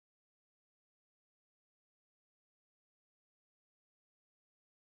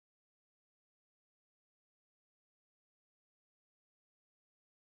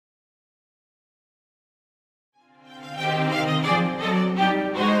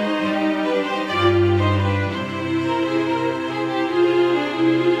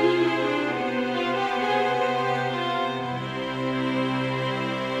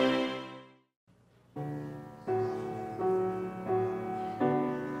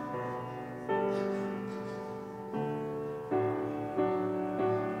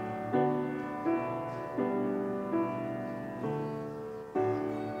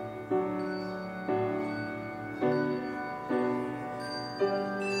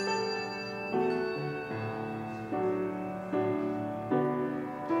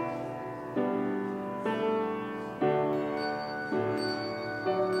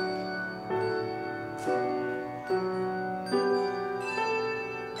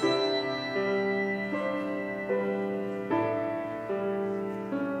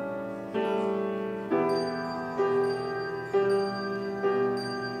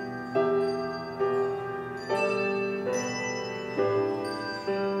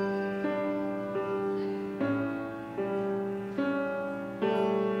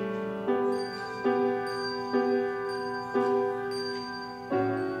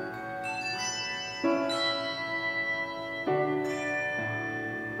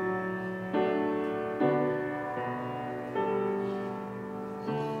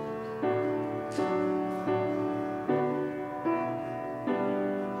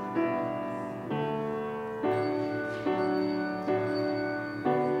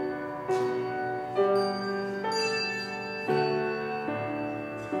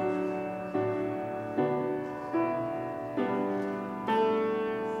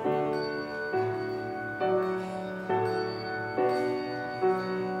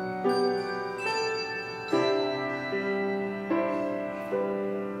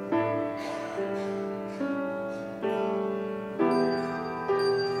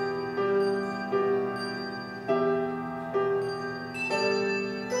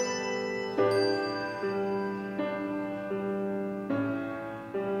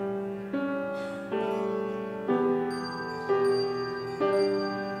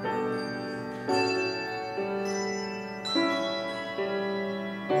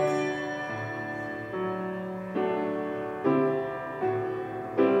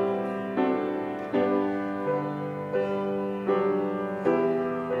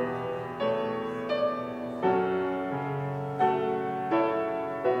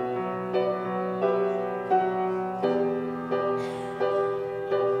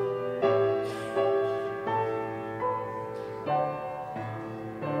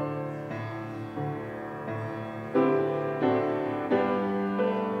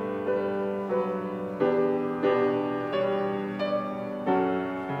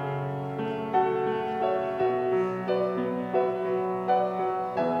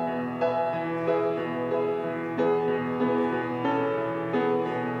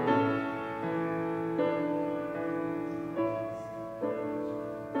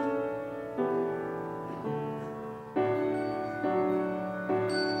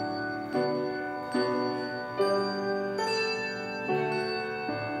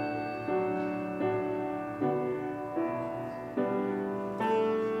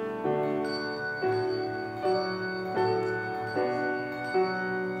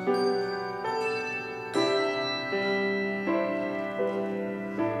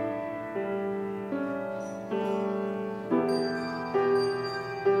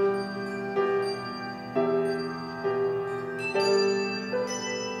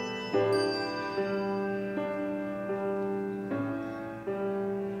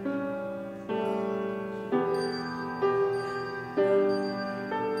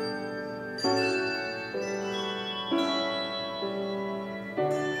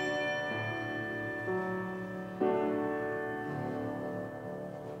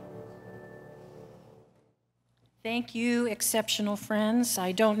Thank you, exceptional friends.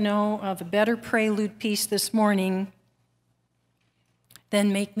 I don't know of a better prelude piece this morning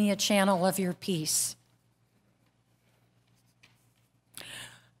than Make Me a Channel of Your Peace.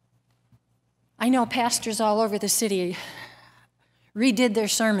 I know pastors all over the city redid their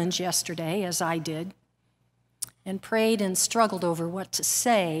sermons yesterday, as I did, and prayed and struggled over what to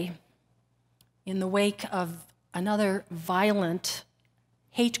say in the wake of another violent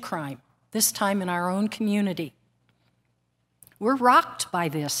hate crime, this time in our own community. We're rocked by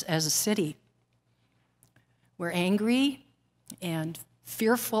this as a city. We're angry and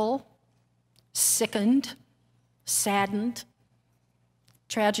fearful, sickened, saddened.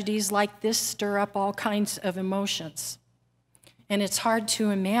 Tragedies like this stir up all kinds of emotions. And it's hard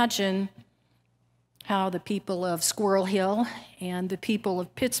to imagine how the people of Squirrel Hill and the people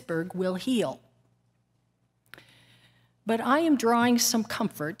of Pittsburgh will heal. But I am drawing some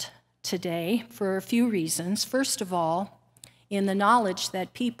comfort today for a few reasons. First of all, in the knowledge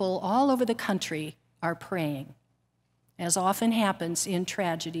that people all over the country are praying. As often happens in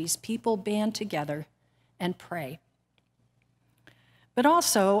tragedies, people band together and pray. But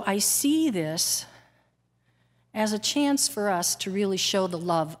also, I see this as a chance for us to really show the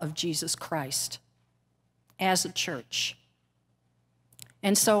love of Jesus Christ as a church.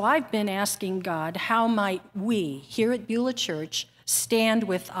 And so I've been asking God, how might we here at Beulah Church stand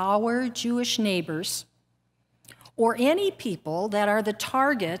with our Jewish neighbors or any people that are the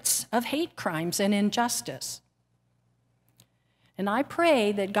targets of hate crimes and injustice? And I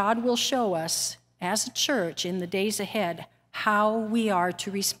pray that God will show us as a church in the days ahead how we are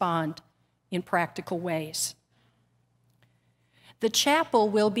to respond in practical ways. The chapel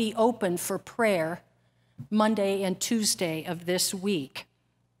will be open for prayer Monday and Tuesday of this week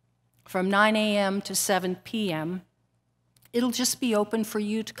from 9 a.m. to 7 p.m. It'll just be open for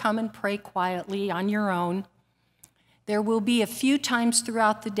you to come and pray quietly on your own. There will be a few times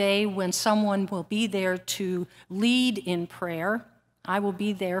throughout the day when someone will be there to lead in prayer. I will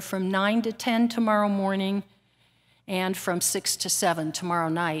be there from 9 to 10 tomorrow morning and from 6 to 7 tomorrow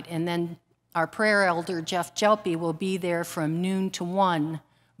night. And then our prayer elder, Jeff Jelpy, will be there from noon to 1,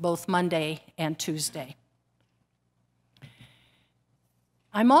 both Monday and Tuesday.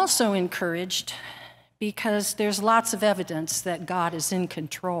 I'm also encouraged because there's lots of evidence that God is in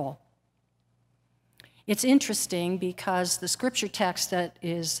control. It's interesting because the scripture text that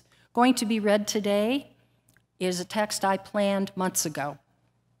is going to be read today is a text I planned months ago.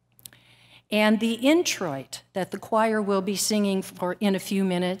 And the introit that the choir will be singing for in a few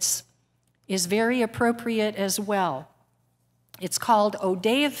minutes is very appropriate as well. It's called O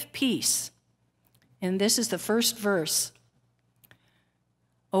Day of Peace, and this is the first verse.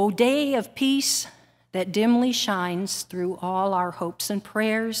 O day of peace that dimly shines through all our hopes and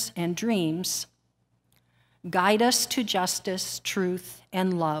prayers and dreams, guide us to justice, truth,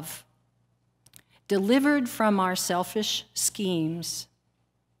 and love. Delivered from our selfish schemes,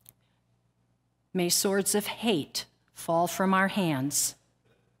 may swords of hate fall from our hands.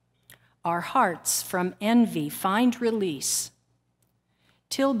 Our hearts from envy find release,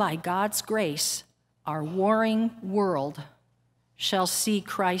 till by God's grace our warring world shall see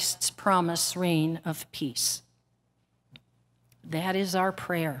Christ's promised reign of peace. That is our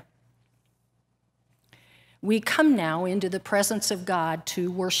prayer. We come now into the presence of God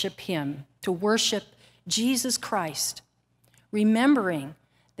to worship Him, to worship Jesus Christ, remembering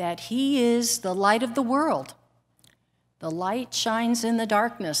that He is the light of the world. The light shines in the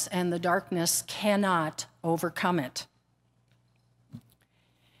darkness, and the darkness cannot overcome it.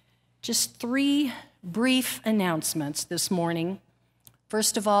 Just 3 brief announcements this morning.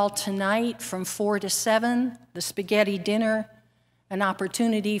 First of all, tonight from 4 to 7, the spaghetti dinner, an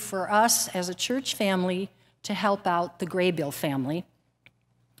opportunity for us as a church family to help out the Graybill family.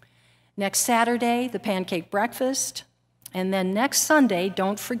 Next Saturday, the pancake breakfast. And then next Sunday,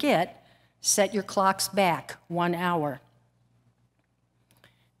 don't forget, set your clocks back 1 hour.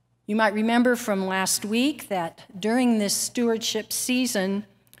 You might remember from last week that during this stewardship season,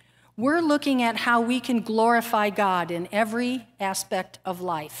 we're looking at how we can glorify God in every aspect of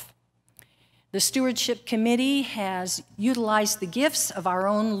life. The Stewardship Committee has utilized the gifts of our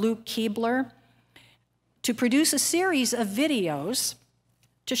own Luke Keebler to produce a series of videos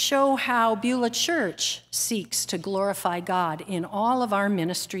to show how Beulah Church seeks to glorify God in all of our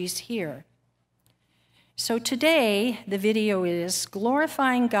ministries here. So today, the video is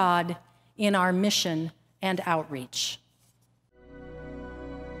Glorifying God in Our Mission and Outreach.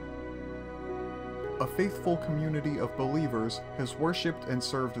 A faithful community of believers has worshiped and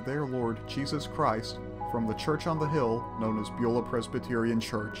served their Lord Jesus Christ from the church on the hill known as Beulah Presbyterian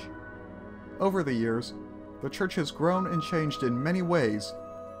Church. Over the years, The church has grown and changed in many ways,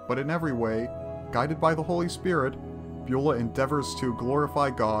 but in every way, guided by the Holy Spirit, Beulah endeavors to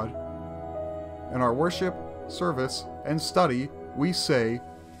glorify God. In our worship, service, and study, we say,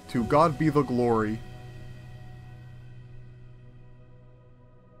 "To God be the glory."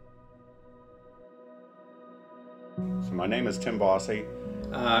 So my name is Tim Bossy.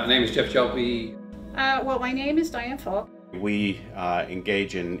 My name is Jeff Jelpy. Well, my name is Diane Falk. We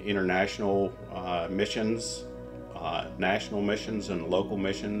engage in international missions, national missions and local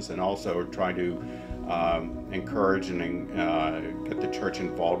missions, and also try to encourage and get the church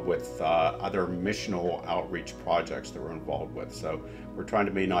involved with other missional outreach projects that we're involved with. So we're trying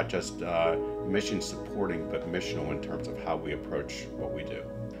to be not just mission supporting, but missional in terms of how we approach what we do.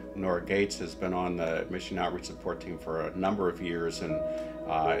 Nora Gates has been on the mission outreach support team for a number of years and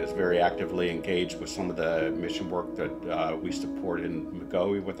is very actively engaged with some of the mission work that we support in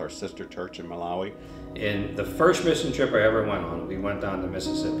Magoe with our sister church in Malawi. In the first mission trip I ever went on, we went down to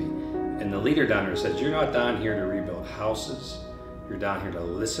Mississippi, and the leader down there said, "You're not down here to rebuild houses. You're down here to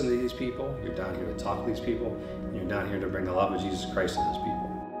listen to these people. You're down here to talk to these people. And you're down here to bring the love of Jesus Christ to those people."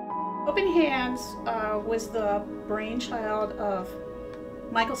 Open Hands was the brainchild of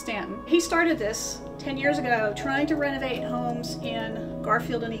Michael Stanton. He started this 10 years ago trying to renovate homes in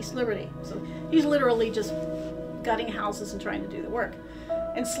Garfield and East Liberty. So he's literally just gutting houses and trying to do the work.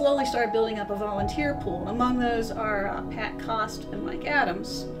 And slowly started building up a volunteer pool. And among those are Pat Cost and Mike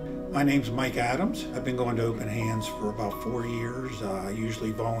Adams. My name's Mike Adams. I've been going to Open Hands for about 4 years. I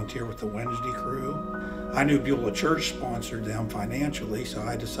usually volunteer with the Wednesday crew. I knew Beulah Church sponsored them financially, so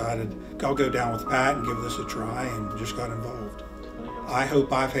I decided I'll go down with Pat and give this a try, and just got involved. I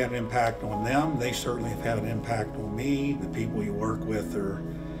hope I've had an impact on them. They certainly have had an impact on me. The people you work with are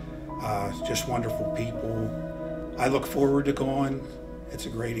just wonderful people. I look forward to going. It's a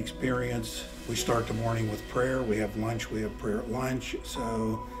great experience. We start the morning with prayer. We have lunch. We have prayer at lunch.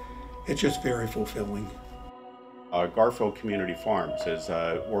 So it's just very fulfilling. Garfield Community Farms is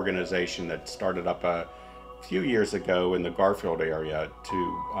an organization that started up a few years ago in the Garfield area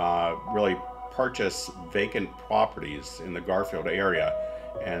to really purchase vacant properties in the Garfield area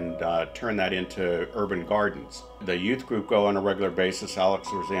and turn that into urban gardens. The youth group go on a regular basis. Alex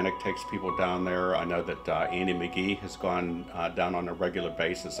Orzanik takes people down there. I know that Andy McGee has gone down on a regular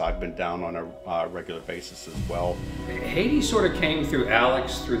basis. I've been down on a regular basis as well. Haiti sort of came through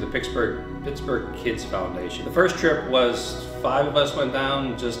Alex through the Pittsburgh Kids Foundation. The first trip was 5 of us went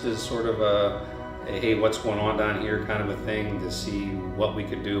down just as sort of a hey, what's going on down here kind of a thing, to see what we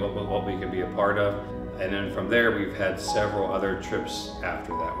could do, what we could be a part of. And then from there, we've had several other trips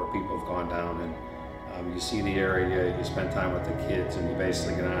after that where people have gone down and you see the area, you spend time with the kids, and you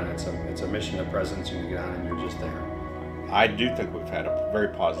basically get on. It's a mission of presence, and you get on and you're just there. I do think we've had a very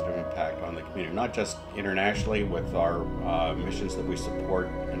positive impact on the community, not just internationally with our missions that we support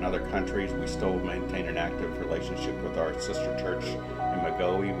in other countries. We still maintain an active relationship with our sister church in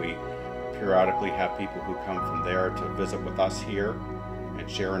Magoe. We periodically have people who come from there to visit with us here and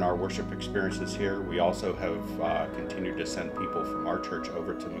share in our worship experiences here. We also have continued to send people from our church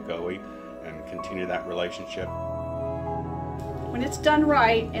over to Magoe and continue that relationship. When it's done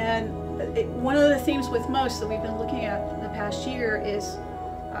right, and one of the themes with most that we've been looking at in the past year is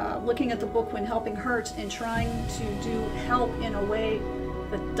looking at the book When Helping Hurts and trying to do help in a way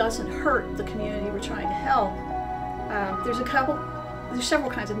that doesn't hurt the community we're trying to help. There's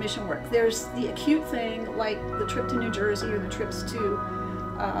several kinds of mission work. There's the acute thing, like the trip to New Jersey or the trips to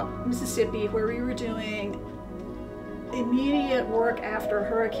Mississippi, where we were doing immediate work after a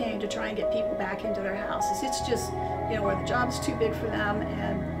hurricane to try and get people back into their houses. It's just, where the job is too big for them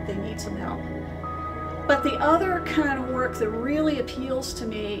and they need some help. But the other kind of work that really appeals to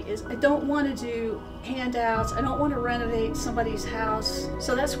me is I don't want to do handouts. I don't want to renovate somebody's house.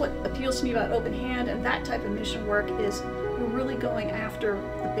 So that's what appeals to me about Open Hand and that type of mission work is we're really going after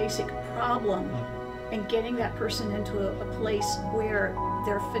the basic problem and getting that person into a place where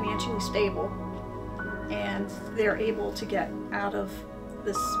they're financially stable and they're able to get out of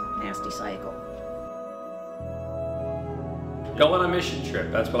this nasty cycle. Go on a mission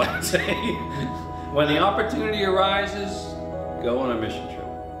trip, that's what I say. When the opportunity arises, go on a mission trip.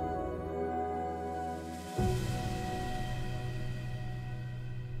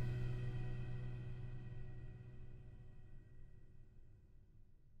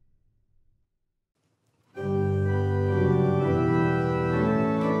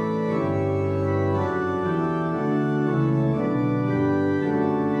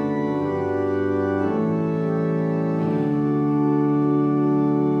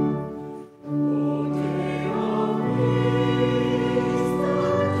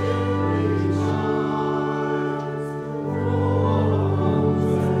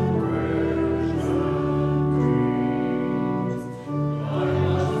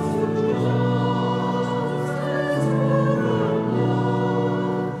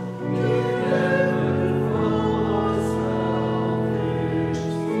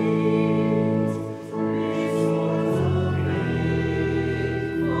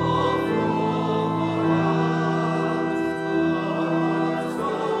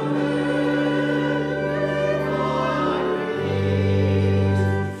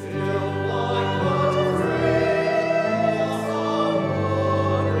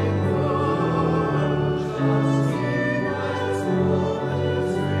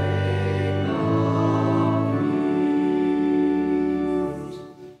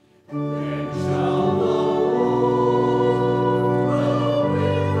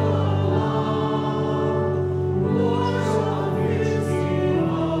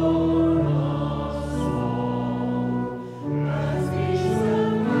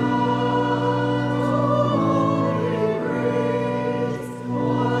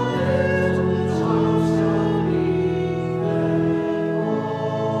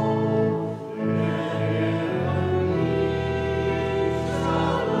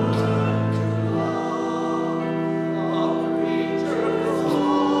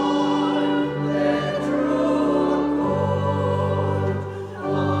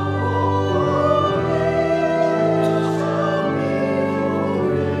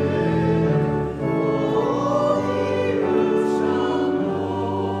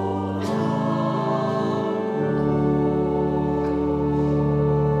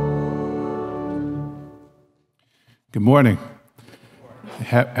 Good morning.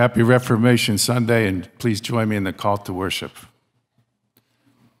 Happy Reformation Sunday, and please join me in the call to worship.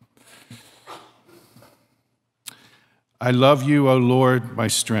 I love you, O Lord, my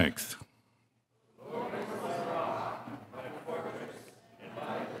strength.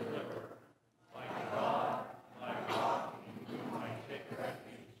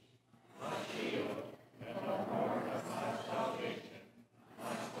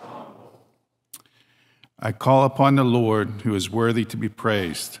 I call upon the Lord, who is worthy to be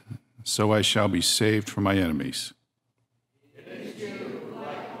praised, so I shall be saved from my enemies. It is you who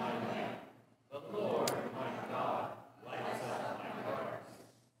light my lamp, the Lord my God lights up my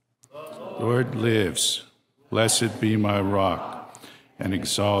heart. The Lord lives, blessed be my rock, and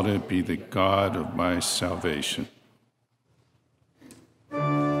exalted be the God of my salvation.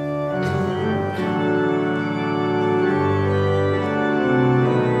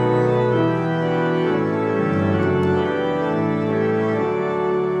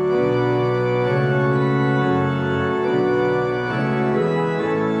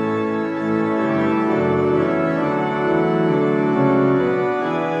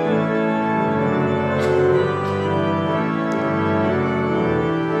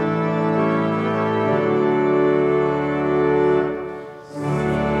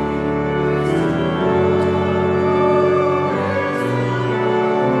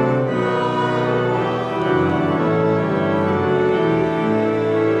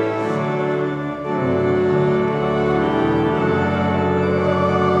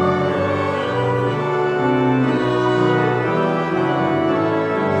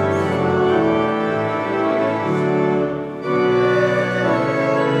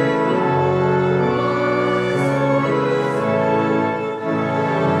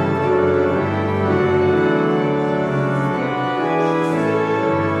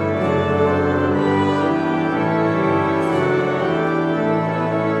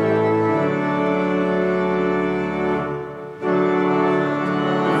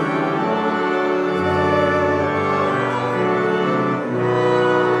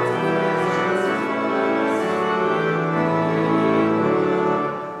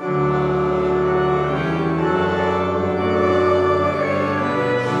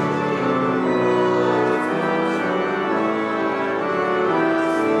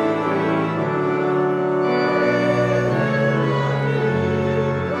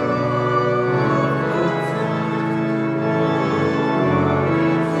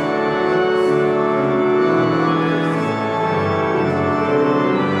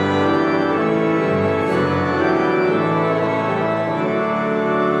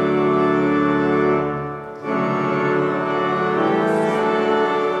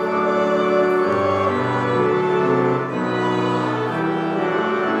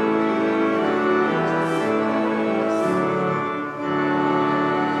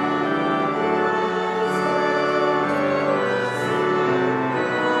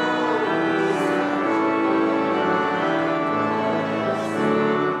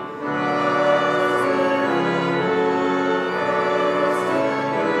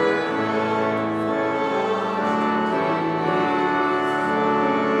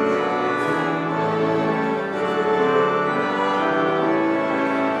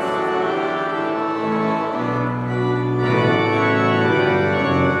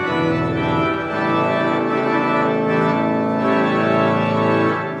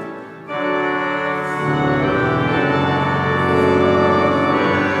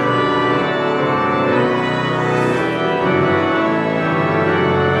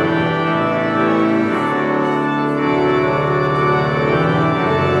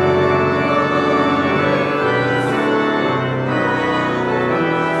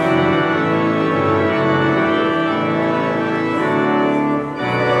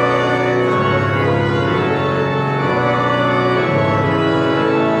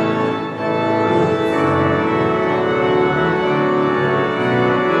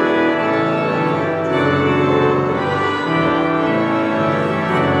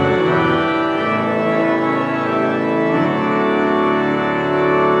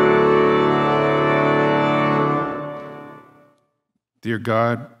 Dear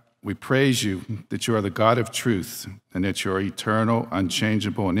God, we praise you that you are the God of truth and that you are eternal,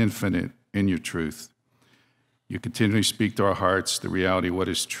 unchangeable, and infinite in your truth. You continually speak to our hearts the reality of what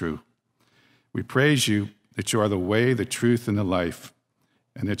is true. We praise you that you are the way, the truth, and the life,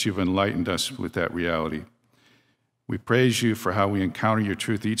 and that you've enlightened us with that reality. We praise you for how we encounter your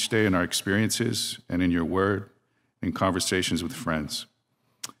truth each day in our experiences and in your word, in conversations with friends.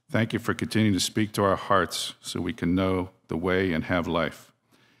 Thank you for continuing to speak to our hearts so we can know the way and have life.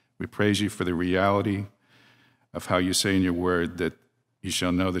 We praise you for the reality of how you say in your word that you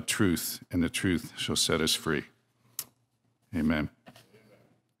shall know the truth, and the truth shall set us free. Amen.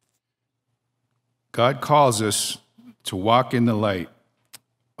 God calls us to walk in the light,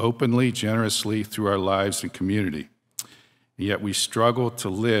 openly, generously through our lives and community. And yet we struggle to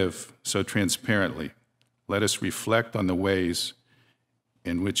live so transparently. Let us reflect on the ways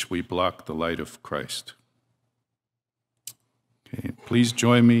in which we block the light of Christ. Okay, please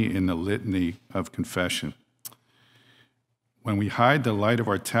join me in the litany of confession. When we hide the light of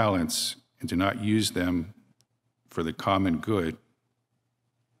our talents and do not use them for the common good,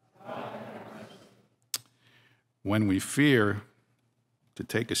 when we fear to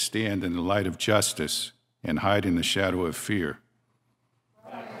take a stand in the light of justice and hide in the shadow of fear,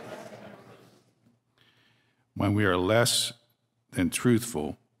 when we are less than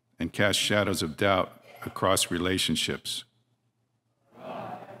truthful and cast shadows of doubt across relationships,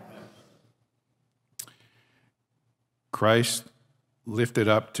 Christ, lifted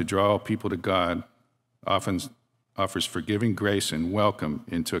up to draw people to God, often offers forgiving grace and welcome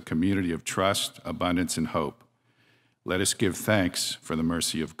into a community of trust, abundance, and hope. Let us give thanks for the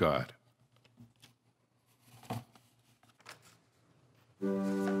mercy of God.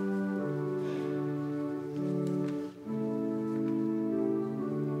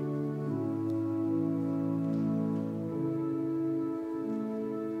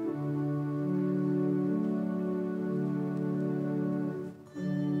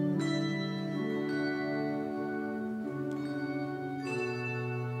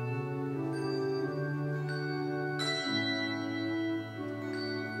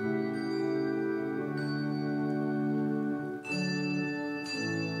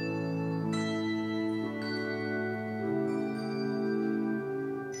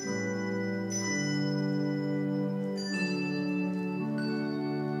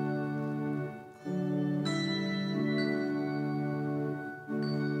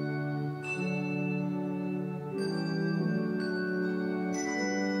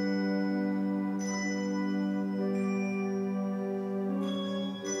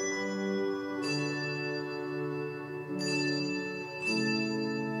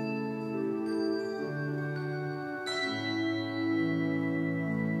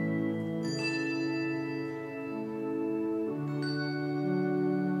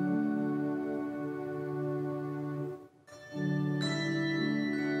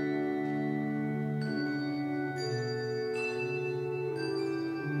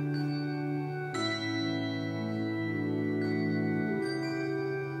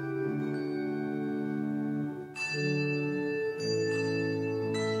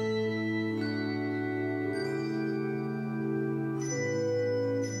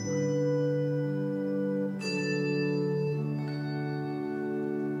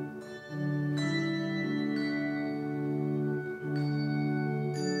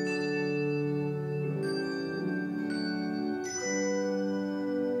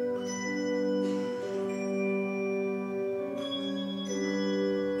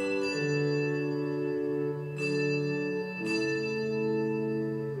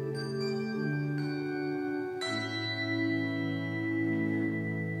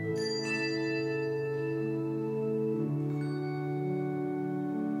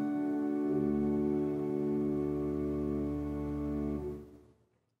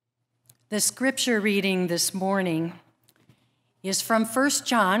 The scripture reading this morning is from 1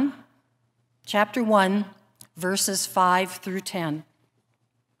 John chapter 1, verses 5 through 10.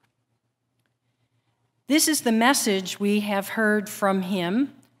 This is the message we have heard from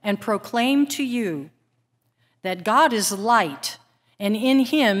him and proclaim to you, that God is light, and in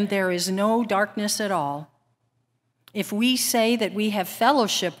him there is no darkness at all. If we say that we have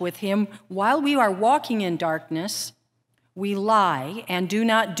fellowship with him while we are walking in darkness, we lie and do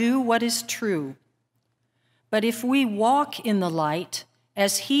not do what is true. But if we walk in the light,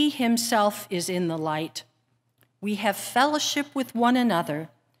 as he himself is in the light, we have fellowship with one another,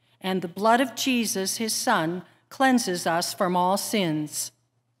 and the blood of Jesus, his Son, cleanses us from all sins.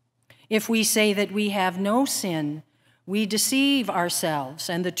 If we say that we have no sin, we deceive ourselves,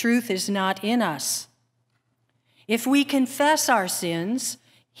 and the truth is not in us. If we confess our sins,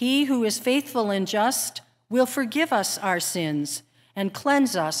 he who is faithful and just will forgive us our sins and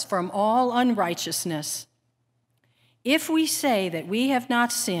cleanse us from all unrighteousness. If we say that we have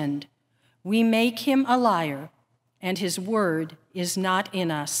not sinned, we make him a liar, and his word is not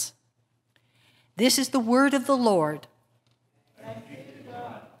in us. This is the word of the Lord. Thanks be to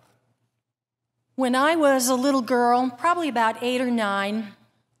God. When I was a little girl, probably about 8 or 9,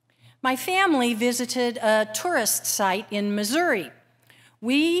 my family visited a tourist site in Missouri.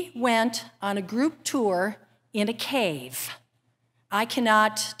 We went on a group tour in a cave. I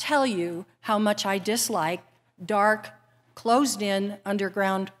cannot tell you how much I dislike dark, closed-in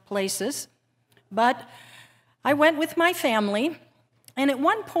underground places, but I went with my family, and at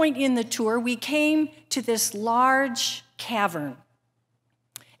one point in the tour, we came to this large cavern.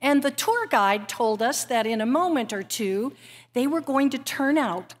 And the tour guide told us that in a moment or two, they were going to turn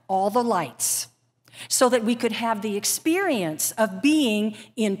out all the lights so that we could have the experience of being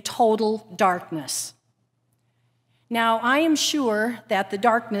in total darkness. Now, I am sure that the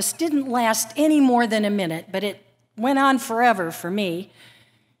darkness didn't last any more than a minute, but it went on forever for me.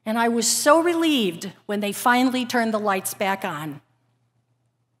 And I was so relieved when they finally turned the lights back on.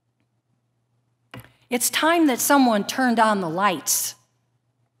 It's time that someone turned on the lights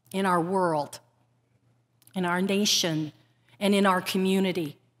in our world, in our nation, and in our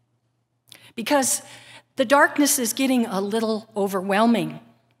community. Because the darkness is getting a little overwhelming.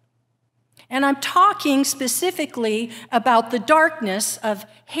 And I'm talking specifically about the darkness of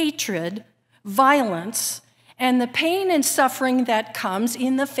hatred, violence, and the pain and suffering that comes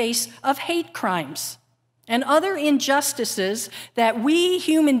in the face of hate crimes and other injustices that we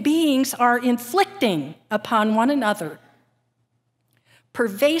human beings are inflicting upon one another.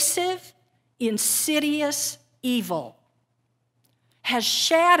 Pervasive, insidious evil has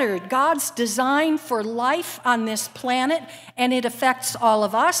shattered God's design for life on this planet, and it affects all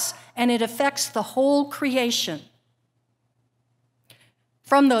of us, and it affects the whole creation.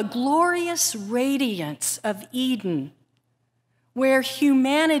 From the glorious radiance of Eden, where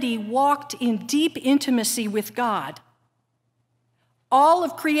humanity walked in deep intimacy with God, all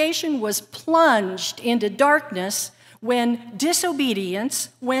of creation was plunged into darkness when disobedience,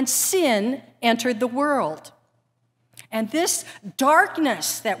 when sin entered the world. And this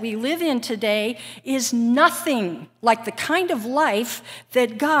darkness that we live in today is nothing like the kind of life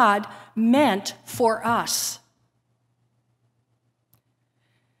that God meant for us.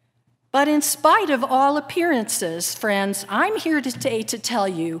 But in spite of all appearances, friends, I'm here today to tell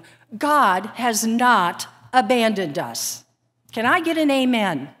you, God has not abandoned us. Can I get an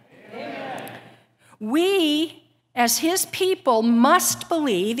amen? Amen. We, as his people, must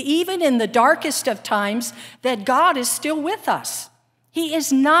believe, even in the darkest of times, that God is still with us. He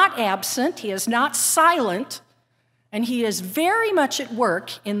is not absent, he is not silent, and he is very much at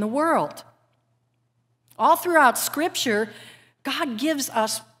work in the world. All throughout Scripture, God gives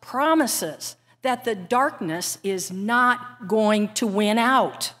us promises that the darkness is not going to win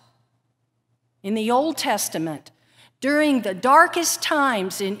out. In the Old Testament, during the darkest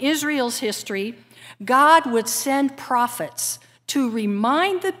times in Israel's history, God would send prophets to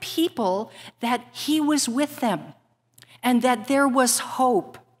remind the people that he was with them and that there was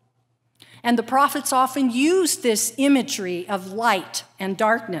hope. And the prophets often used this imagery of light and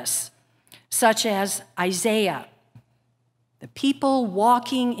darkness, such as Isaiah. The people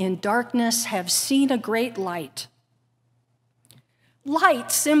walking in darkness have seen a great light.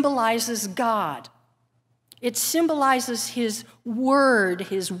 Light symbolizes God. It symbolizes his word,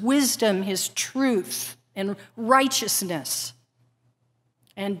 his wisdom, his truth, and righteousness.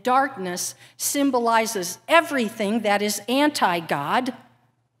 And darkness symbolizes everything that is anti-God: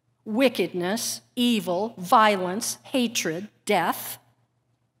 wickedness, evil, violence, hatred, death.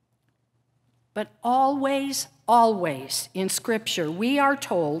 But always, always in Scripture, we are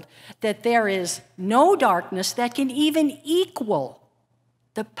told that there is no darkness that can even equal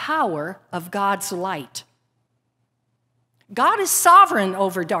the power of God's light. God is sovereign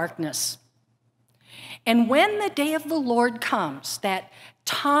over darkness. And when the day of the Lord comes, that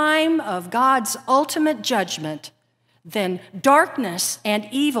time of God's ultimate judgment, then darkness and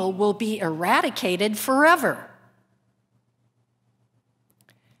evil will be eradicated forever.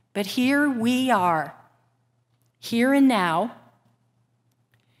 But here we are, here and now,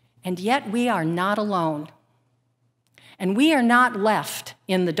 and yet we are not alone. And we are not left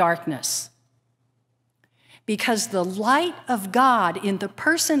in the darkness. Because the light of God in the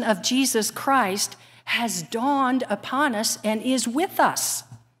person of Jesus Christ has dawned upon us and is with us.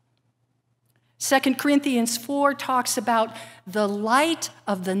 2 Corinthians 4 talks about the light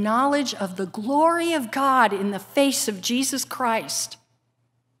of the knowledge of the glory of God in the face of Jesus Christ.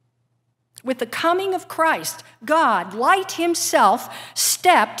 With the coming of Christ, God, light himself,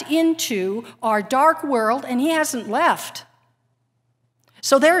 stepped into our dark world, and he hasn't left.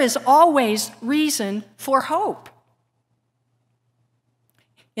 So there is always reason for hope.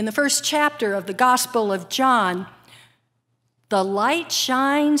 In the first chapter of the Gospel of John, the light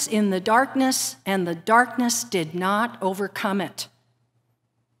shines in the darkness, and the darkness did not overcome it.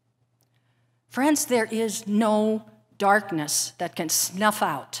 Friends, there is no darkness that can snuff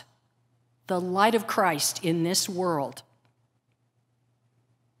out the light of Christ in this world.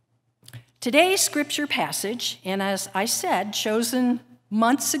 Today's scripture passage, and as I said, chosen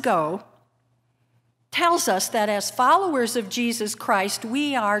months ago, tells us that as followers of Jesus Christ,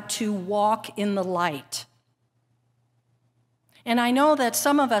 we are to walk in the light. And I know that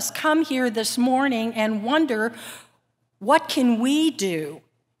some of us come here this morning and wonder, what can we do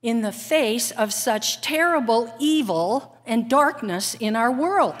in the face of such terrible evil and darkness in our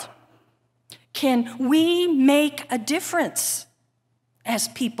world? Can we make a difference as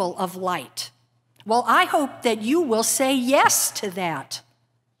people of light? Well, I hope that you will say yes to that,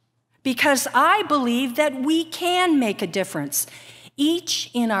 because I believe that we can make a difference,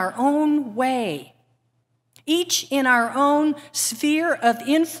 each in our own way, each in our own sphere of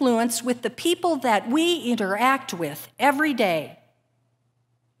influence with the people that we interact with every day.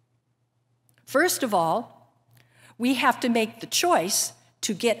 First of all, we have to make the choice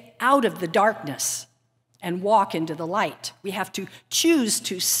to get out of the darkness and walk into the light. We have to choose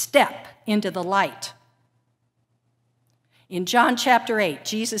to step into the light. In John chapter 8,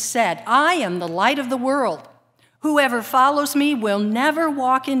 Jesus said, "I am the light of the world. Whoever follows me will never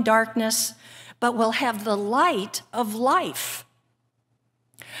walk in darkness, but will have the light of life."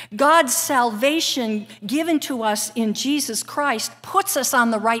 God's salvation given to us in Jesus Christ puts us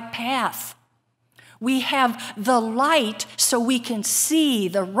on the right path. We have the light so we can see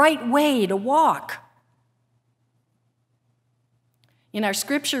the right way to walk. In our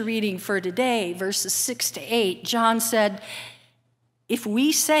scripture reading for today, verses 6 to 8, John said, "If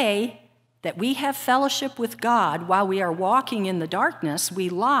we say that we have fellowship with God while we are walking in the darkness, we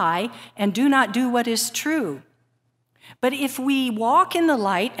lie and do not do what is true. But if we walk in the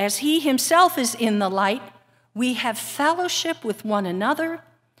light as he himself is in the light, we have fellowship with one another,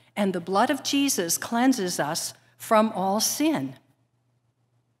 and the blood of Jesus cleanses us from all sin."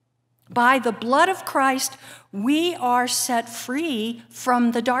 By the blood of Christ, we are set free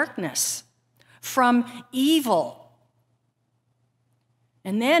from the darkness, from evil.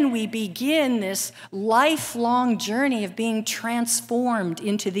 And then we begin this lifelong journey of being transformed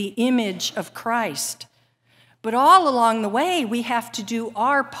into the image of Christ. But all along the way, we have to do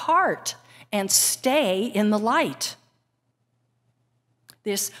our part and stay in the light.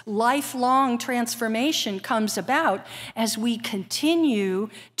 This lifelong transformation comes about as we continue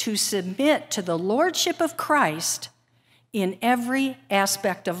to submit to the lordship of Christ in every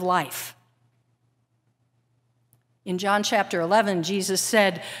aspect of life. In John chapter 11, Jesus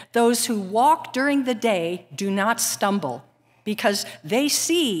said, "Those who walk during the day do not stumble, because they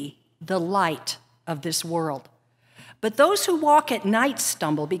see the light of this world. But those who walk at night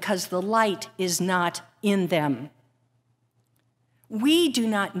stumble, because the light is not in them." We do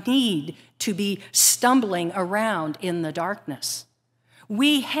not need to be stumbling around in the darkness.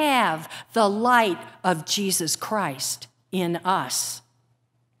 We have the light of Jesus Christ in us.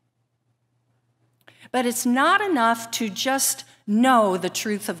 But it's not enough to just know the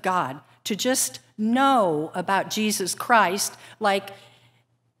truth of God, to just know about Jesus Christ like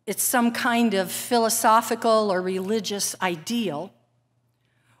it's some kind of philosophical or religious ideal.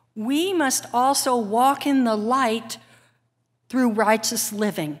 We must also walk in the light through righteous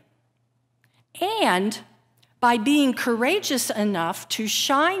living, and by being courageous enough to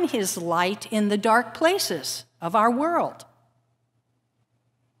shine his light in the dark places of our world.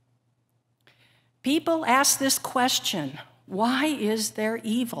 People ask this question, why is there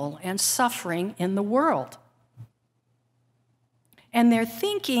evil and suffering in the world? And they're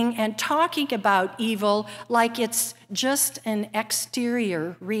thinking and talking about evil like it's just an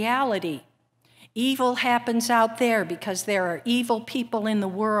exterior reality. Evil happens out there because there are evil people in the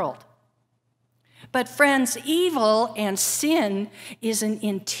world. But friends, evil and sin is an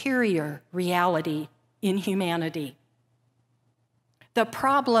interior reality in humanity. The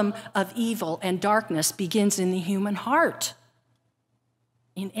problem of evil and darkness begins in the human heart,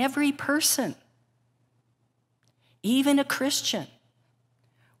 in every person, even a Christian.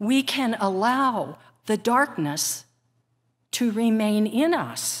 We can allow the darkness to remain in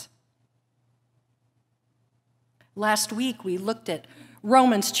us. Last week, we looked at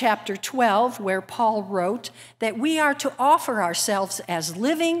Romans chapter 12, where Paul wrote that we are to offer ourselves as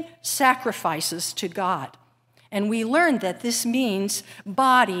living sacrifices to God. And we learned that this means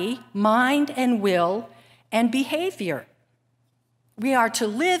body, mind, and will, and behavior. We are to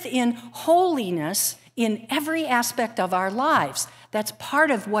live in holiness in every aspect of our lives. That's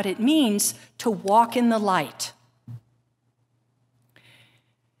part of what it means to walk in the light.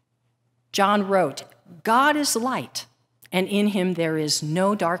 John wrote, "God is light, and in him there is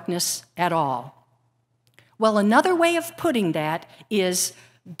no darkness at all." Well, another way of putting that is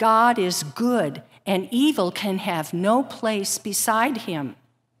God is good, and evil can have no place beside him.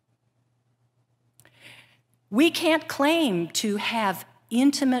 We can't claim to have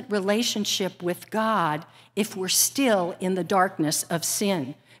intimate relationship with God if we're still in the darkness of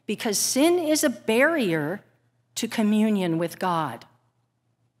sin, because sin is a barrier to communion with God.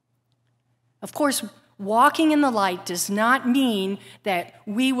 Of course, walking in the light does not mean that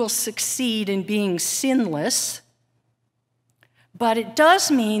we will succeed in being sinless, but it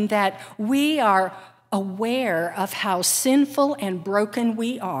does mean that we are aware of how sinful and broken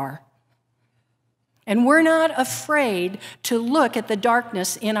we are. And we're not afraid to look at the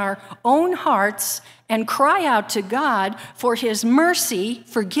darkness in our own hearts and cry out to God for his mercy,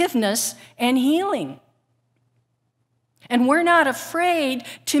 forgiveness, and healing. And we're not afraid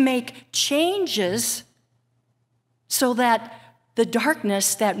to make changes so that the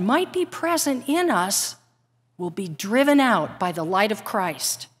darkness that might be present in us will be driven out by the light of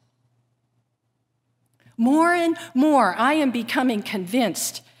Christ. More and more, I am becoming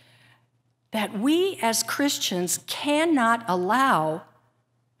convinced that we as Christians cannot allow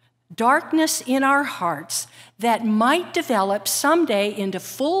darkness in our hearts that might develop someday into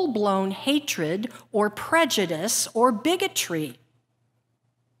full-blown hatred or prejudice or bigotry.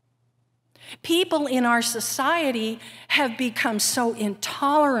 People in our society have become so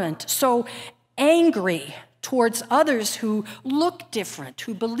intolerant, so angry towards others who look different,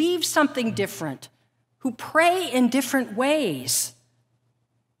 who believe something different, who pray in different ways.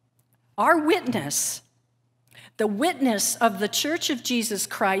 Our witness, the witness of the Church of Jesus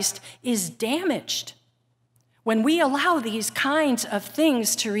Christ, is damaged when we allow these kinds of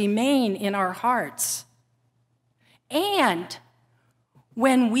things to remain in our hearts. And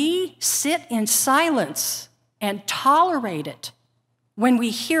when we sit in silence and tolerate it, when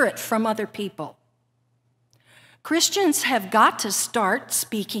we hear it from other people. Christians have got to start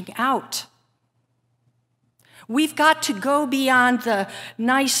speaking out. We've got to go beyond the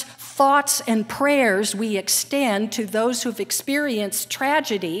nice thoughts and prayers we extend to those who've experienced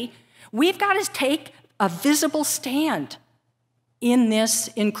tragedy. We've got to take a visible stand in this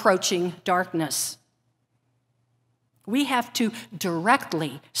encroaching darkness. We have to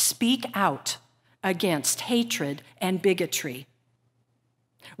directly speak out against hatred and bigotry.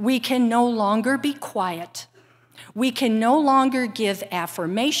 We can no longer be quiet. We can no longer give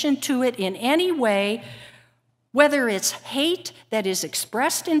affirmation to it in any way, whether it's hate that is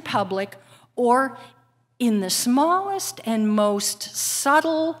expressed in public or in the smallest and most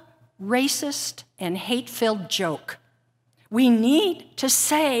subtle, racist, and hate-filled joke. We need to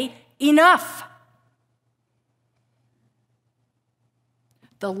say enough.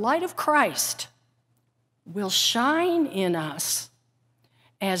 The light of Christ will shine in us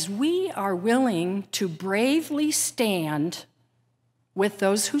as we are willing to bravely stand with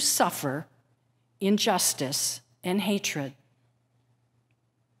those who suffer injustice and hatred.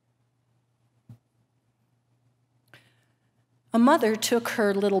 A mother took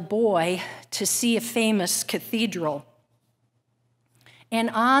her little boy to see a famous cathedral, and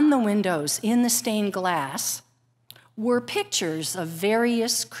on the windows in the stained glass were pictures of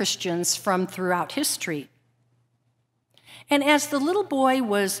various Christians from throughout history. And as the little boy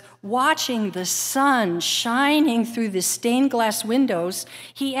was watching the sun shining through the stained glass windows,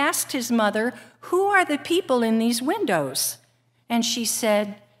 he asked his mother, "Who are the people in these windows?" And she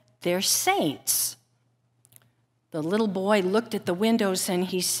said, "They're saints." The little boy looked at the windows and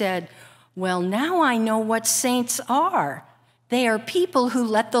he said, "Well, now I know what saints are. They are people who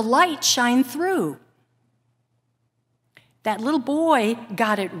let the light shine through." That little boy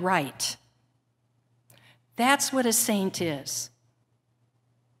got it right. That's what a saint is.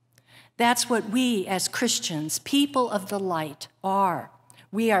 That's what we as Christians, people of the light, are.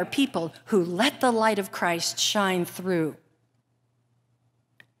 We are people who let the light of Christ shine through.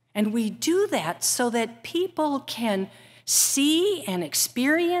 And we do that so that people can see and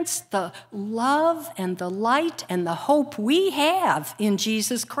experience the love and the light and the hope we have in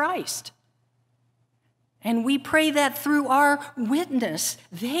Jesus Christ. And we pray that through our witness,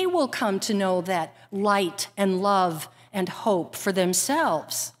 they will come to know that light and love and hope for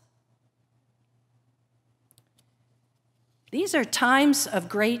themselves. These are times of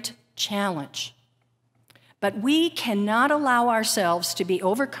great challenge, but we cannot allow ourselves to be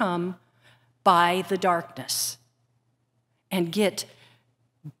overcome by the darkness and get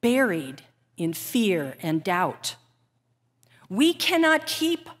buried in fear and doubt. We cannot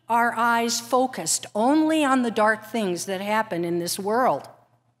keep our eyes focused only on the dark things that happen in this world.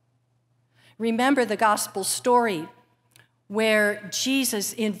 Remember the gospel story where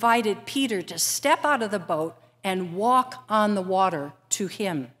Jesus invited Peter to step out of the boat and walk on the water to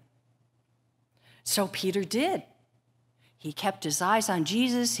him. So Peter did. He kept his eyes on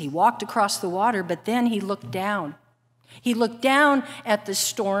Jesus. He walked across the water, but then he looked down. He looked down at the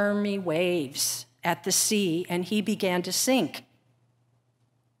stormy waves, at the sea, and he began to sink.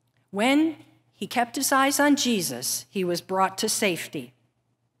 When he kept his eyes on Jesus, he was brought to safety.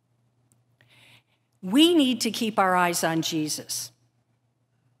 We need to keep our eyes on Jesus.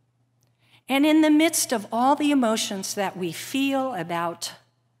 And in the midst of all the emotions that we feel about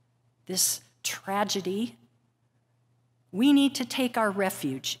this tragedy, we need to take our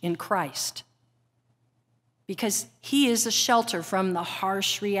refuge in Christ, because he is a shelter from the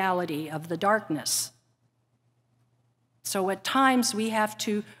harsh reality of the darkness. So at times we have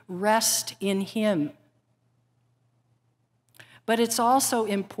to rest in him. But it's also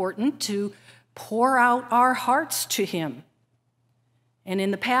important to pour out our hearts to him. And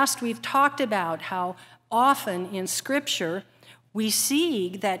in the past, we've talked about how often in Scripture we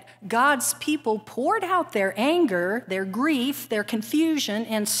see that God's people poured out their anger, their grief, their confusion,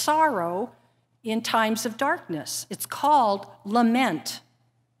 and sorrow in times of darkness. It's called lament.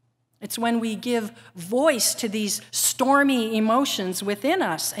 It's when we give voice to these stormy emotions within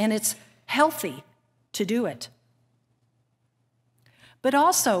us, and it's healthy to do it. But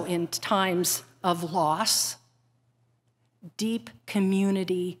also in times of loss, deep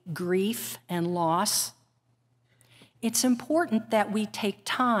community grief and loss, it's important that we take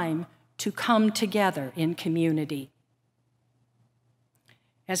time to come together in community.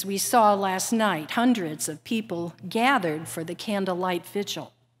 As we saw last night, hundreds of people gathered for the candlelight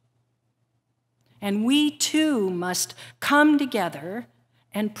vigil. And we too must come together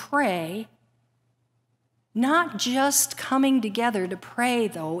and pray, not just coming together to pray,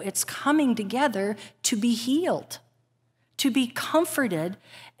 though, it's coming together to be healed, to be comforted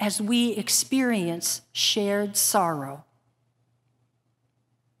as we experience shared sorrow.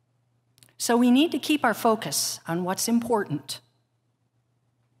 So we need to keep our focus on what's important.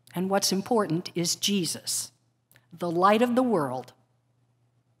 And what's important is Jesus, the light of the world.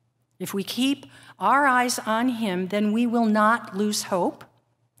 If we keep our eyes on him, then we will not lose hope,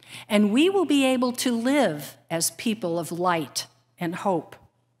 and we will be able to live as people of light and hope.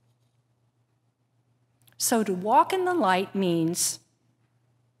 So to walk in the light means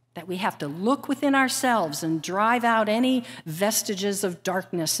that we have to look within ourselves and drive out any vestiges of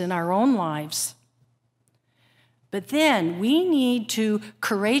darkness in our own lives. But then we need to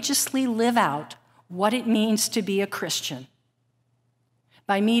courageously live out what it means to be a Christian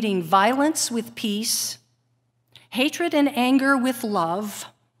by meeting violence with peace, hatred and anger with love,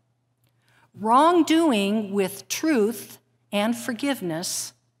 wrongdoing with truth and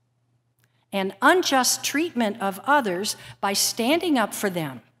forgiveness, and unjust treatment of others by standing up for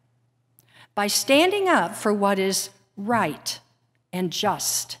them, by standing up for what is right and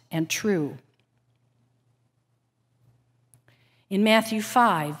just and true. In Matthew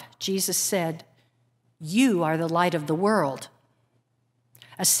 5, Jesus said, "You are the light of the world.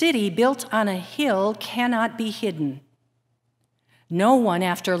 A city built on a hill cannot be hidden. No one,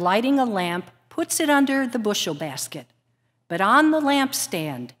 after lighting a lamp, puts it under the bushel basket, but on the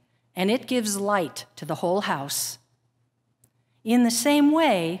lampstand, and it gives light to the whole house. In the same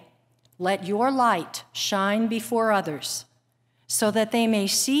way, let your light shine before others, so that they may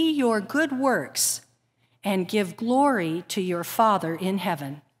see your good works and give glory to your Father in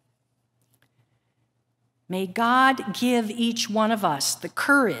heaven." May God give each one of us the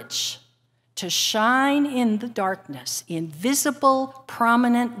courage to shine in the darkness in visible,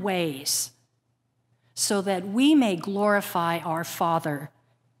 prominent ways, so that we may glorify our Father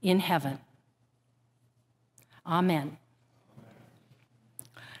in heaven. Amen.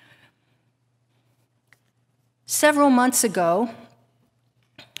 Several months ago,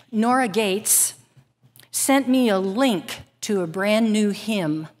 Nora Gates sent me a link to a brand new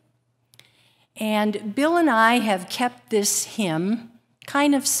hymn. And Bill and I have kept this hymn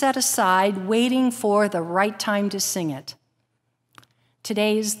kind of set aside, waiting for the right time to sing it.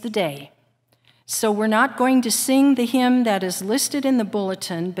 Today is the day. So we're not going to sing the hymn that is listed in the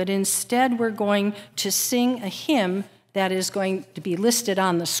bulletin, but instead we're going to sing a hymn that is going to be listed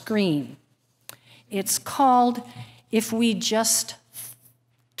on the screen. It's called "If We Just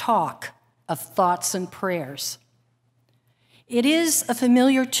Talk of Thoughts and Prayers." It is a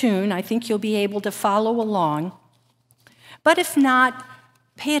familiar tune. I think you'll be able to follow along. But if not,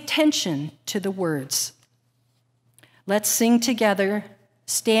 pay attention to the words. Let's sing together,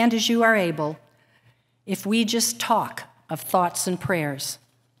 stand as you are able, if we just talk of thoughts and prayers.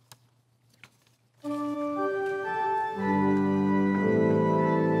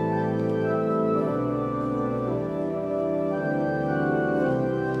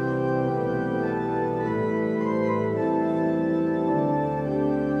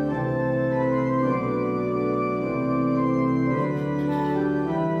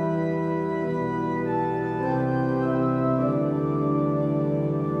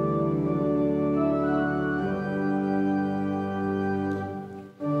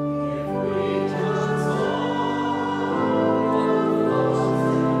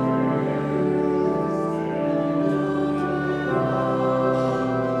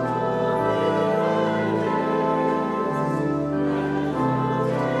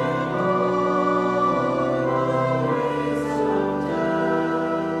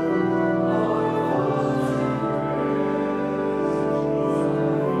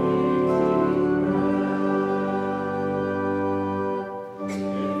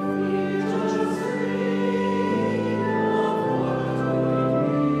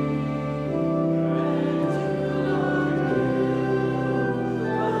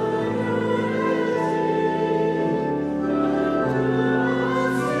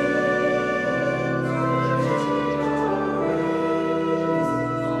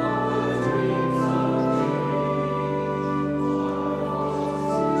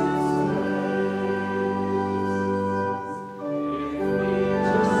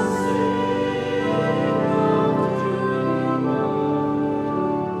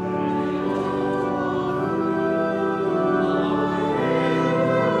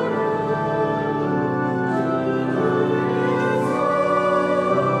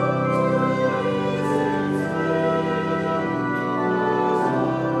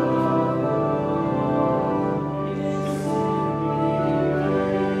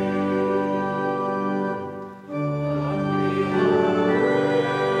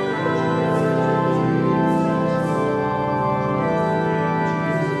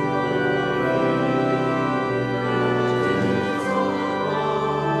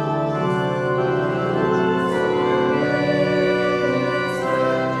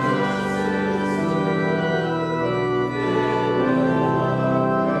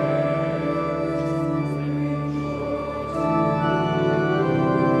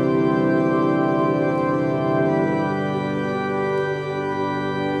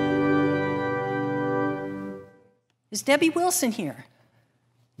 Is Debbie Wilson here?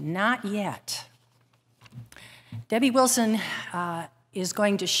 Not yet. Debbie Wilson is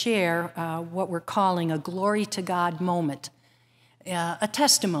going to share what we're calling a glory to God moment, a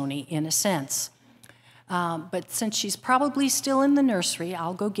testimony in a sense. But since she's probably still in the nursery,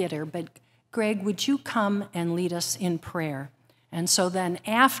 I'll go get her. But Greg, would you come and lead us in prayer? And so then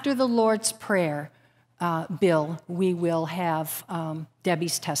after the Lord's Prayer, Bill, we will have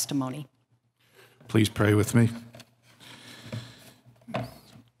Debbie's testimony. Please pray with me.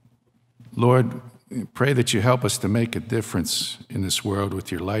 Lord, pray that you help us to make a difference in this world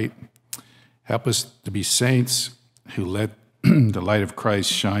with your light. Help us to be saints who let the light of Christ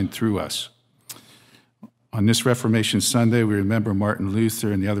shine through us. On this Reformation Sunday, we remember Martin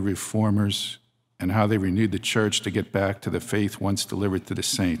Luther and the other reformers and how they renewed the church to get back to the faith once delivered to the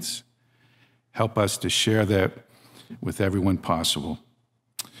saints. Help us to share that with everyone possible.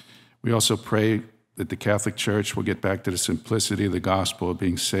 We also pray that the Catholic Church will get back to the simplicity of the gospel of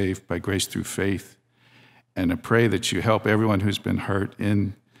being saved by grace through faith. And I pray that you help everyone who's been hurt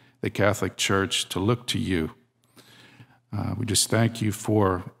in the Catholic Church to look to you. We just thank you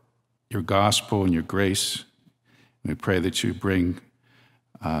for your gospel and your grace. We pray that you bring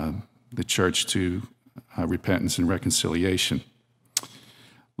the church to repentance and reconciliation.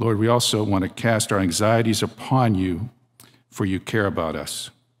 Lord, we also want to cast our anxieties upon you, for you care about us.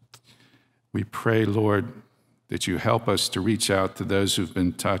 We pray, Lord, that you help us to reach out to those who've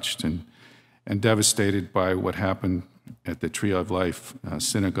been touched and devastated by what happened at the Tree of Life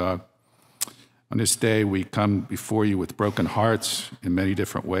synagogue. On this day, we come before you with broken hearts in many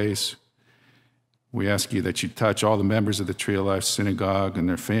different ways. We ask you that you touch all the members of the Tree of Life synagogue and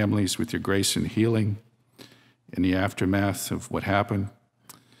their families with your grace and healing in the aftermath of what happened.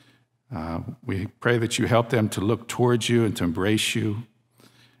 We pray that you help them to look towards you and to embrace you,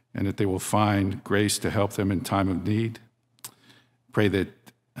 and that they will find grace to help them in time of need. Pray that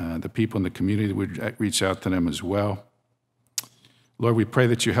the people in the community would reach out to them as well. Lord, we pray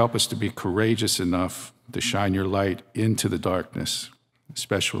that you help us to be courageous enough to shine your light into the darkness,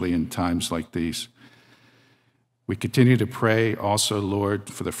 especially in times like these. We continue to pray also, Lord,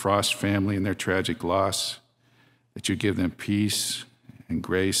 for the Frost family and their tragic loss, that you give them peace and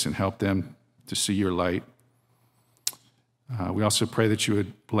grace and help them to see your light. We also pray that you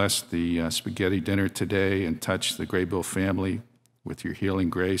would bless the spaghetti dinner today and touch the Graybill family with your healing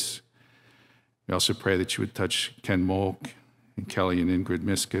grace. We also pray that you would touch Ken Molk and Kelly and Ingrid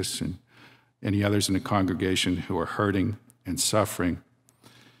Miskus and any others in the congregation who are hurting and suffering.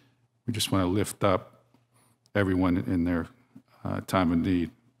 We just want to lift up everyone in their time of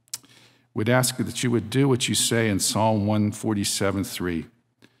need. We'd ask that you would do what you say in Psalm 147:3,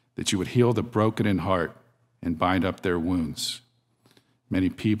 that you would heal the broken in heart and bind up their wounds. Many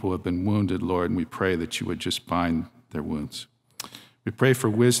people have been wounded, Lord, and we pray that you would just bind their wounds. We pray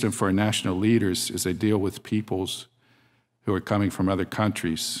for wisdom for our national leaders as they deal with peoples who are coming from other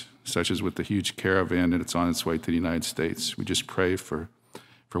countries, such as with the huge caravan that's on its way to the United States. We just pray for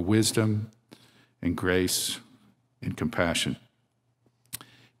wisdom and grace and compassion.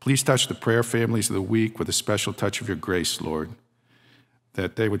 Please touch the prayer families of the week with a special touch of your grace, Lord,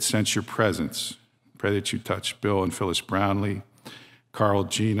 that they would sense your presence. Pray that you touch Bill and Phyllis Brownlee, Carl,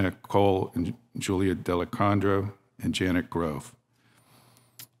 Gina, Cole, and Julia Delacondro, and Janet Grove.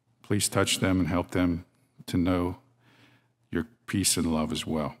 Please touch them and help them to know your peace and love as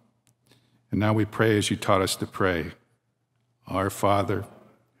well. And now we pray as you taught us to pray. Our Father,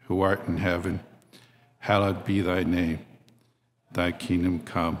 who art in heaven, hallowed be thy name. Thy kingdom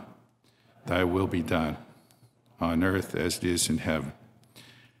come, thy will be done, on earth as it is in heaven.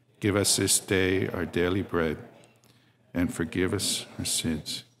 Give us this day our daily bread, and forgive us our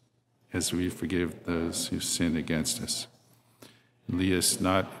sins, as we forgive those who sin against us. Lead us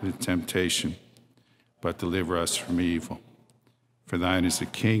not into temptation, but deliver us from evil. For thine is the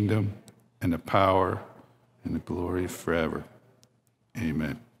kingdom, and the power, and the glory forever.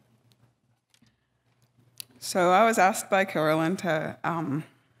 Amen. So I was asked by Carolyn to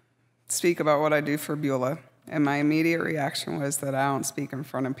speak about what I do for Beulah, and my immediate reaction was that I don't speak in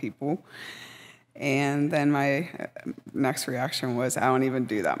front of people. And then my next reaction was I don't even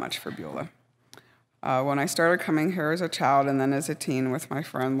do that much for Beulah. When I started coming here as a child and then as a teen with my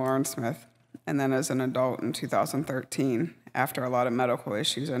friend Lauren Smith, and then as an adult in 2013, after a lot of medical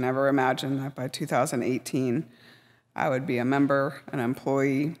issues, I never imagined that by 2018 I would be a member, an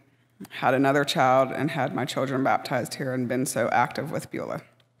employee, had another child, and had my children baptized here and been so active with Beulah.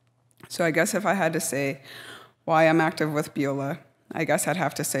 So I guess if I had to say why I'm active with Beulah, I guess I'd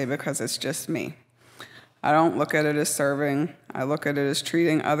have to say because it's just me. I don't look at it as serving. I look at it as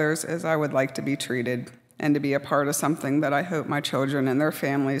treating others as I would like to be treated and to be a part of something that I hope my children and their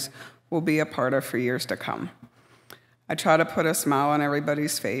families will be a part of for years to come. I try to put a smile on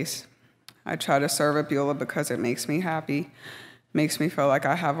everybody's face. I try to serve at Beulah because it makes me happy, makes me feel like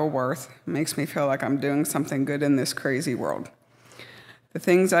I have a worth, makes me feel like I'm doing something good in this crazy world. The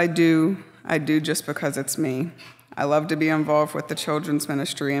things I do just because it's me. I love to be involved with the children's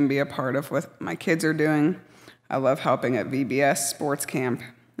ministry and be a part of what my kids are doing. I love helping at VBS, sports camp,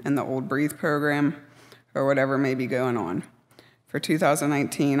 and the Old Breathe program, or whatever may be going on. For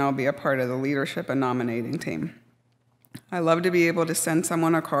 2019, I'll be a part of the leadership and nominating team. I love to be able to send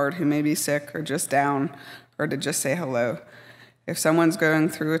someone a card who may be sick or just down, or to just say hello. If someone's going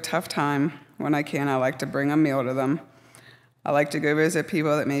through a tough time, when I can, I like to bring a meal to them. I like to go visit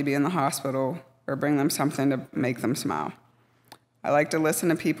people that may be in the hospital or bring them something to make them smile. I like to listen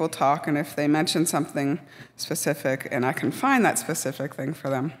to people talk, and if they mention something specific and I can find that specific thing for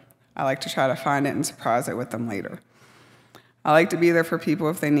them, I like to try to find it and surprise it with them later. I like to be there for people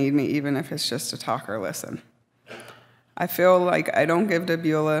if they need me, even if it's just to talk or listen. I feel like I don't give to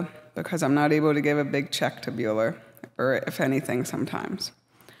Beulah because I'm not able to give a big check to Beulah, or if anything, sometimes.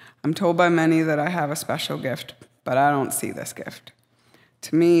 I'm told by many that I have a special gift, but I don't see this gift.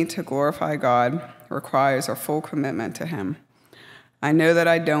 To me, to glorify God requires a full commitment to Him. I know that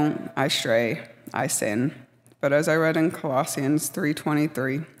I stray, I sin. But as I read in Colossians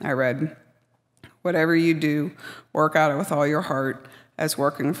 3:23, I read, "Whatever you do, work at it with all your heart, as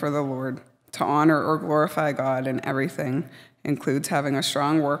working for the Lord. To honor or glorify God in everything includes having a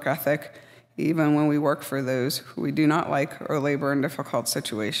strong work ethic, even when we work for those who we do not like or labor in difficult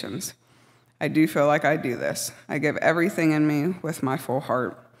situations." I do feel like I do this. I give everything in me with my full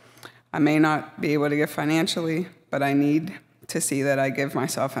heart. I may not be able to give financially, but I need to see that I give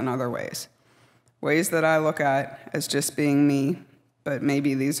myself in other ways. Ways that I look at as just being me, but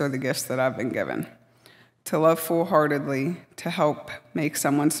maybe these are the gifts that I've been given. To love full-heartedly, to help make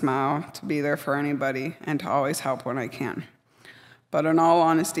someone smile, to be there for anybody, and to always help when I can. But in all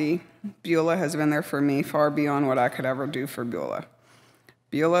honesty, Beulah has been there for me far beyond what I could ever do for Beulah.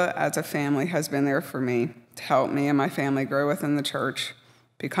 Beulah, as a family, has been there for me to help me and my family grow within the church,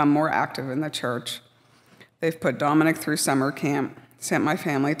 become more active in the church. They've put Dominic through summer camp, sent my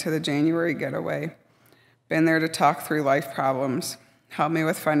family to the January getaway, been there to talk through life problems, help me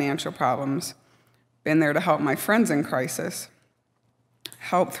with financial problems, been there to help my friends in crisis,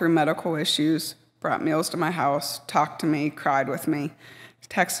 helped through medical issues, brought meals to my house, talked to me, cried with me,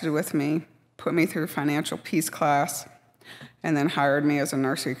 texted with me, put me through financial peace class, and then hired me as a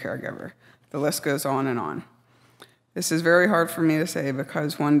nursery caregiver. The list goes on and on. This is very hard for me to say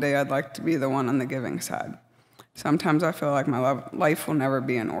because one day I'd like to be the one on the giving side. Sometimes I feel like my life will never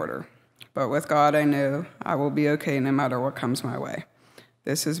be in order. But with God, I know I will be okay no matter what comes my way.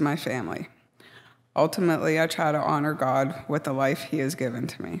 This is my family. Ultimately, I try to honor God with the life He has given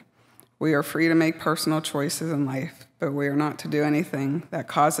to me. We are free to make personal choices in life, but we are not to do anything that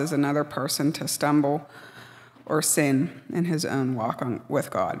causes another person to stumble or sin in his own walk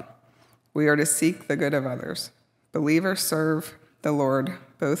with God. We are to seek the good of others. Believers serve the Lord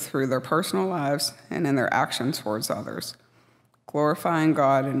both through their personal lives and in their actions towards others. Glorifying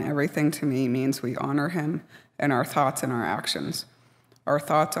God in everything to me means we honor Him in our thoughts and our actions. Our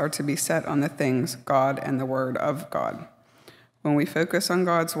thoughts are to be set on the things God and the Word of God. When we focus on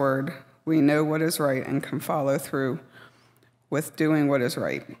God's Word, we know what is right and can follow through with doing what is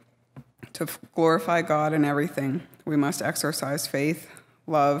right. To glorify God in everything, we must exercise faith,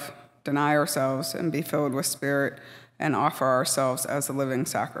 love, deny ourselves, and be filled with Spirit, and offer ourselves as living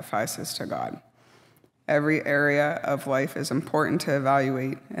sacrifices to God. Every area of life is important to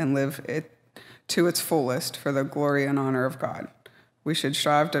evaluate and live it to its fullest for the glory and honor of God. We should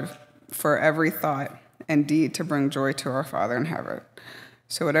strive for every thought and deed to bring joy to our Father in heaven.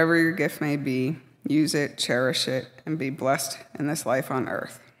 So whatever your gift may be, use it, cherish it, and be blessed in this life on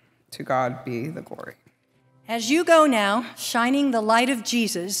earth. To God be the glory. As you go now, shining the light of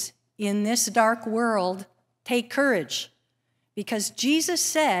Jesus in this dark world, take courage, because Jesus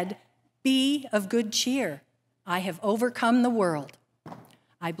said, "Be of good cheer. I have overcome the world."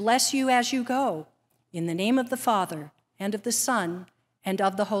 I bless you as you go, in the name of the Father, and of the Son, and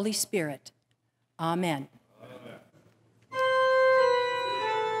of the Holy Spirit. Amen.